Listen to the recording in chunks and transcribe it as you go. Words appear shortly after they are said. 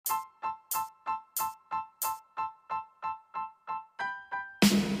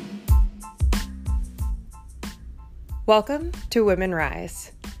Welcome to Women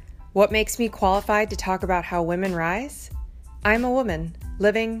Rise. What makes me qualified to talk about how women rise? I'm a woman,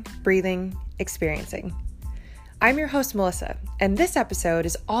 living, breathing, experiencing. I'm your host, Melissa, and this episode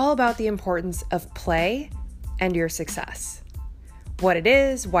is all about the importance of play and your success. What it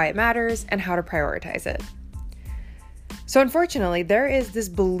is, why it matters, and how to prioritize it. So unfortunately, there is this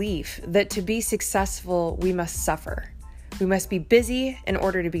belief that to be successful, we must suffer. We must be busy in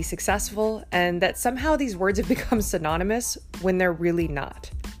order to be successful, and that somehow these words have become synonymous when they're really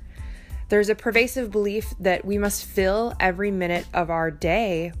not. There's a pervasive belief that we must fill every minute of our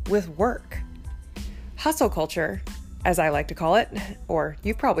day with work. Hustle culture, as I like to call it, or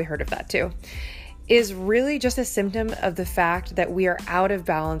you've probably heard of that too, is really just a symptom of the fact that we are out of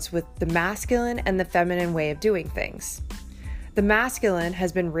balance with the masculine and the feminine way of doing things. The masculine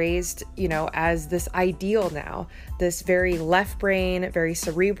has been raised, as this ideal now, this very left brain, very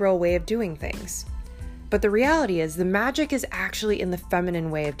cerebral way of doing things. But the reality is the magic is actually in the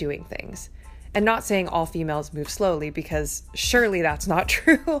feminine way of doing things. And not saying all females move slowly, because surely that's not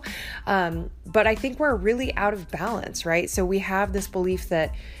true. But I think we're really out of balance, right? So we have this belief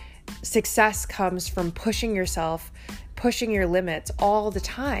that success comes from pushing yourself, pushing your limits all the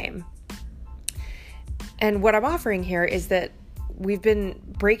time. And what I'm offering here is that we've been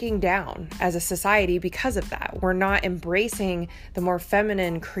breaking down as a society because of that. We're not embracing the more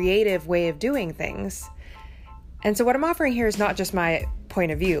feminine, creative way of doing things. And so what I'm offering here is not just my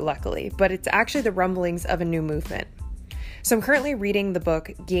point of view, luckily, but it's actually the rumblings of a new movement. So I'm currently reading the book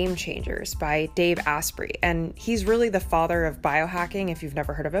Game Changers by Dave Asprey, and he's really the father of biohacking, if you've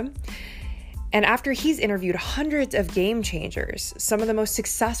never heard of him. And after he's interviewed hundreds of game changers, some of the most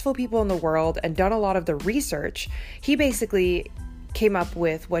successful people in the world, and done a lot of the research, he basically came up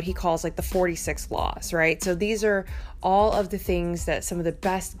with what he calls like the 46 laws, right? So these are all of the things that some of the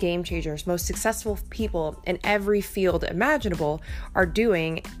best game changers, most successful people in every field imaginable are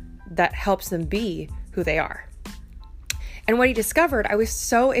doing that helps them be who they are. And what he discovered, I was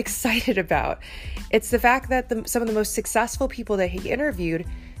so excited about. It's the fact that some of the most successful people that he interviewed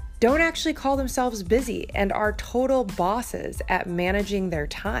don't actually call themselves busy and are total bosses at managing their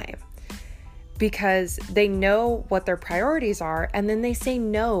time, because they know what their priorities are, and then they say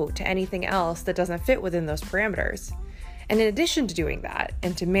no to anything else that doesn't fit within those parameters. And in addition to doing that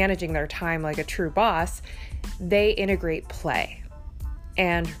and to managing their time like a true boss, they integrate play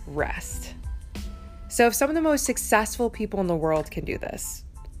and rest. So if some of the most successful people in the world can do this,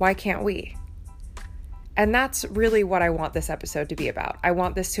 why can't we? And that's really what I want this episode to be about. I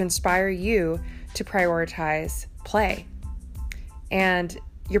want this to inspire you to prioritize play. And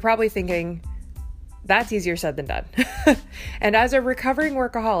you're probably thinking, that's easier said than done. And as a recovering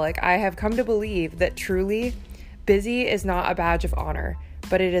workaholic, I have come to believe that truly busy is not a badge of honor,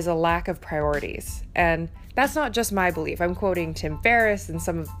 but it is a lack of priorities. And that's not just my belief. I'm quoting Tim Ferriss and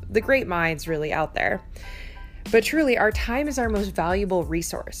some of the great minds really out there. But truly, our time is our most valuable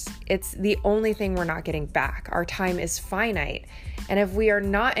resource. It's the only thing we're not getting back. Our time is finite. And if we are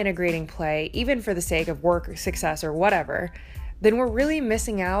not integrating play, even for the sake of work or success or whatever, then we're really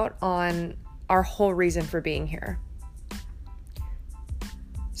missing out on our whole reason for being here.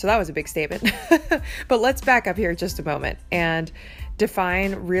 So that was a big statement. But let's back up here just a moment and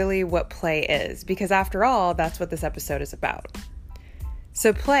define really what play is, because after all, that's what this episode is about.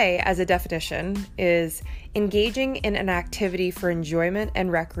 So play, as a definition, is engaging in an activity for enjoyment and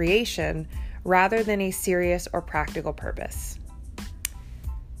recreation rather than a serious or practical purpose.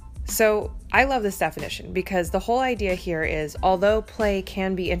 So I love this definition because the whole idea here is, although play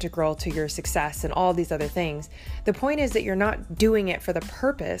can be integral to your success and all these other things, the point is that you're not doing it for the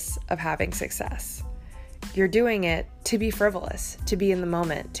purpose of having success. You're doing it to be frivolous, to be in the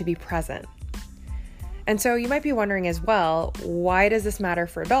moment, to be present. And so you might be wondering as well, why does this matter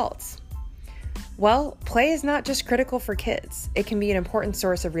for adults? Well, play is not just critical for kids. It can be an important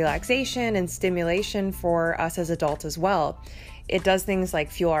source of relaxation and stimulation for us as adults as well. It does things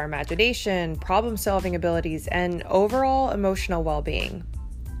like fuel our imagination, problem-solving abilities, and overall emotional well-being.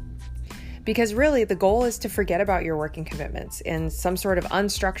 Because really, the goal is to forget about your working commitments in some sort of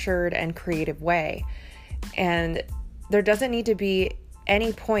unstructured and creative way. And there doesn't need to be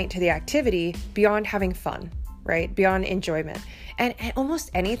any point to the activity beyond having fun, right? Beyond enjoyment. And almost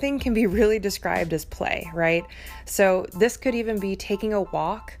anything can be really described as play, right? So this could even be taking a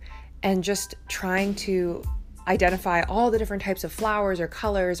walk and just trying to identify all the different types of flowers or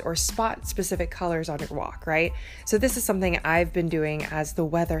colors or spot specific colors on your walk, right? So this is something I've been doing as the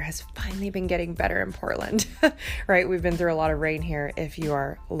weather has finally been getting better in Portland, right? We've been through a lot of rain here if you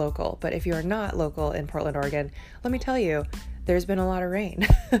are local, but if you are not local in Portland, Oregon, let me tell you, there's been a lot of rain.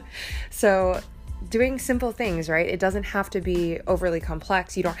 So doing simple things, right? It doesn't have to be overly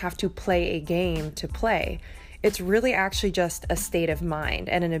complex. You don't have to play a game to play. It's really actually just a state of mind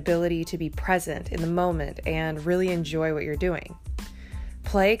and an ability to be present in the moment and really enjoy what you're doing.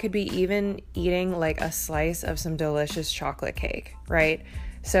 Play could be even eating like a slice of some delicious chocolate cake, right?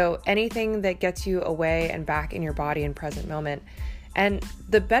 So anything that gets you away and back in your body in present moment. And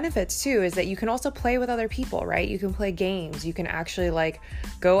the benefits too is that you can also play with other people, right? You can play games. You can actually like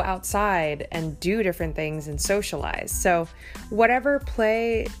go outside and do different things and socialize. So whatever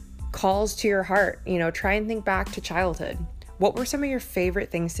play calls to your heart, try and think back to childhood. What were some of your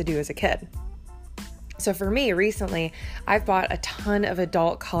favorite things to do as a kid? So for me, recently, I've bought a ton of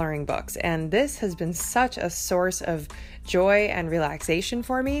adult coloring books, and this has been such a source of joy and relaxation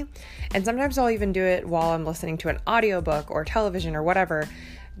for me. And sometimes I'll even do it while I'm listening to an audiobook or television or whatever,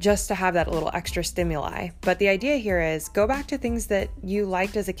 just to have that little extra stimuli. But the idea here is go back to things that you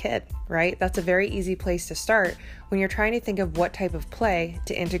liked as a kid, right? That's a very easy place to start when you're trying to think of what type of play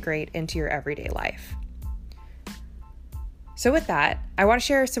to integrate into your everyday life. So with that, I want to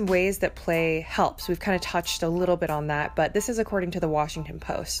share some ways that play helps. We've kind of touched a little bit on that, but this is according to the Washington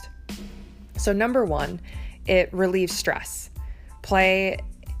Post. So number one, it relieves stress. Play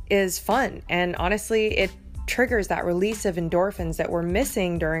is fun, and honestly, it triggers that release of endorphins that we're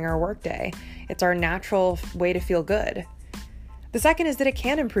missing during our workday. It's our natural way to feel good. The second is that it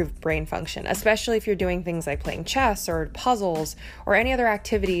can improve brain function, especially if you're doing things like playing chess or puzzles or any other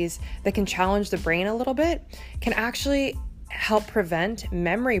activities that can challenge the brain a little bit, can actually help prevent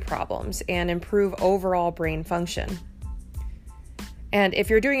memory problems and improve overall brain function. And if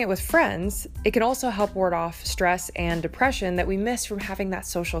you're doing it with friends, it can also help ward off stress and depression that we miss from having that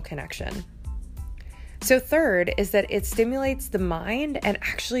social connection. So third is that it stimulates the mind and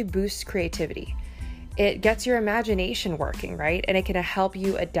actually boosts creativity. It gets your imagination working, right? And it can help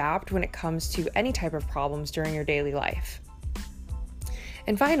you adapt when it comes to any type of problems during your daily life.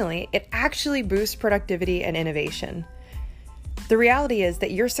 And finally, it actually boosts productivity and innovation. The reality is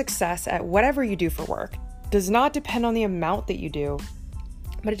that your success at whatever you do for work does not depend on the amount that you do,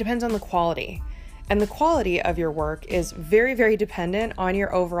 but it depends on the quality. And the quality of your work is very, very dependent on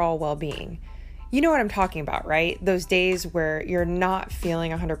your overall well-being. You know what I'm talking about, right? Those days where you're not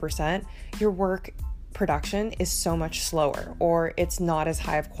feeling 100%, your work production is so much slower or it's not as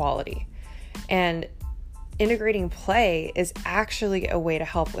high of quality. And integrating play is actually a way to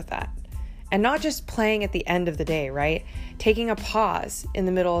help with that. And not just playing at the end of the day, right? Taking a pause in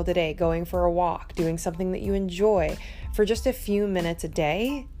the middle of the day, going for a walk, doing something that you enjoy for just a few minutes a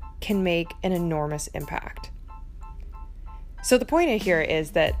day can make an enormous impact. So the point here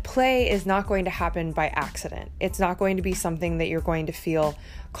is that play is not going to happen by accident. It's not going to be something that you're going to feel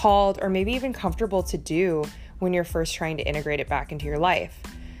called or maybe even comfortable to do when you're first trying to integrate it back into your life.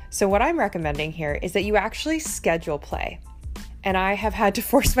 So what I'm recommending here is that you actually schedule play. And I have had to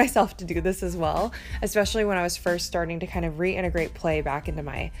force myself to do this as well, especially when I was first starting to kind of reintegrate play back into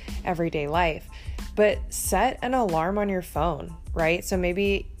my everyday life. But set an alarm on your phone, right? So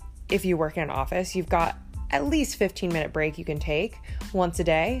maybe if you work in an office, you've got at least 15-minute break you can take once a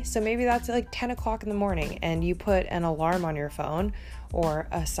day. So maybe that's like 10 o'clock in the morning and you put an alarm on your phone or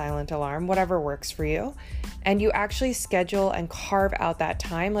a silent alarm, whatever works for you. And you actually schedule and carve out that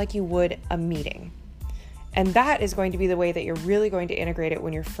time like you would a meeting. And that is going to be the way that you're really going to integrate it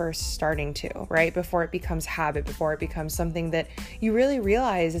when you're first starting to, right? Before it becomes habit, before it becomes something that you really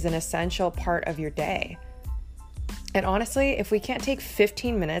realize is an essential part of your day. And honestly, if we can't take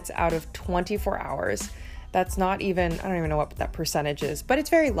 15 minutes out of 24 hours, that's not even, I don't even know what that percentage is, but it's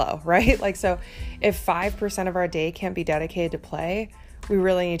very low, right? Like, so if 5% of our day can't be dedicated to play, we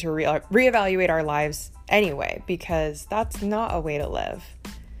really need to reevaluate our lives anyway, because that's not a way to live.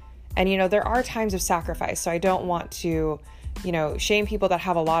 And, there are times of sacrifice. So I don't want to, shame people that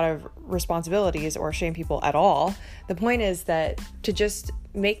have a lot of responsibilities or shame people at all. The point is that to just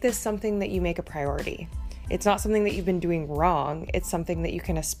make this something that you make a priority. It's not something that you've been doing wrong. It's something that you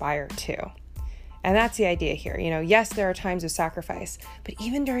can aspire to. And that's the idea here. Yes, there are times of sacrifice, but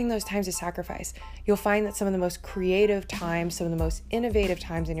even during those times of sacrifice, you'll find that some of the most creative times, some of the most innovative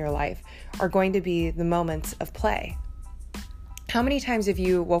times in your life are going to be the moments of play. How many times have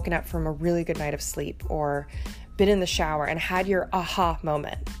you woken up from a really good night of sleep or been in the shower and had your aha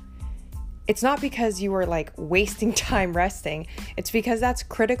moment? It's not because you were like wasting time resting. It's because that's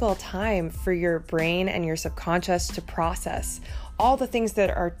critical time for your brain and your subconscious to process all the things that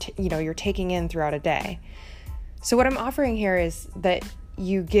are, you're taking in throughout a day. So what I'm offering here is that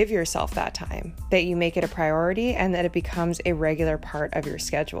you give yourself that time, that you make it a priority, and that it becomes a regular part of your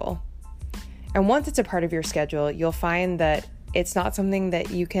schedule. And once it's a part of your schedule, you'll find that it's not something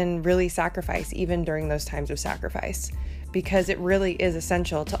that you can really sacrifice even during those times of sacrifice, because it really is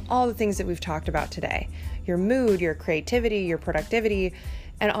essential to all the things that we've talked about today. Your mood, your creativity, your productivity,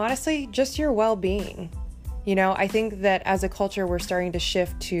 and honestly, just your well-being. I think that as a culture, we're starting to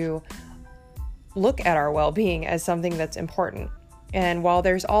shift to look at our well-being as something that's important. And while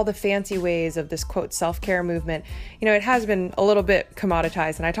there's all the fancy ways of this quote self-care movement, it has been a little bit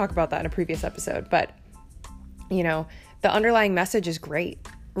commoditized, and I talk about that in a previous episode, but the underlying message is great,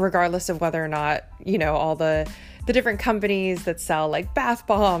 regardless of whether or not, all the different companies that sell like bath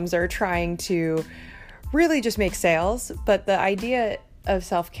bombs are trying to really just make sales. But the idea of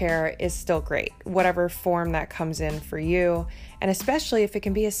self-care is still great, whatever form that comes in for you, and especially if it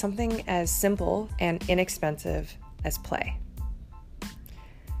can be as something as simple and inexpensive as play.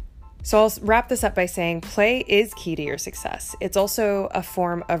 So I'll wrap this up by saying play is key to your success. It's also a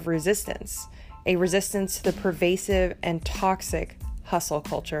form of resistance, a resistance to the pervasive and toxic hustle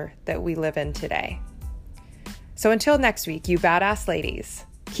culture that we live in today. So until next week, you badass ladies,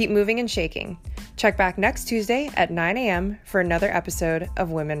 keep moving and shaking. Check back next Tuesday at 9 a.m. for another episode of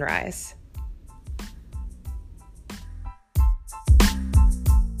Women Rise.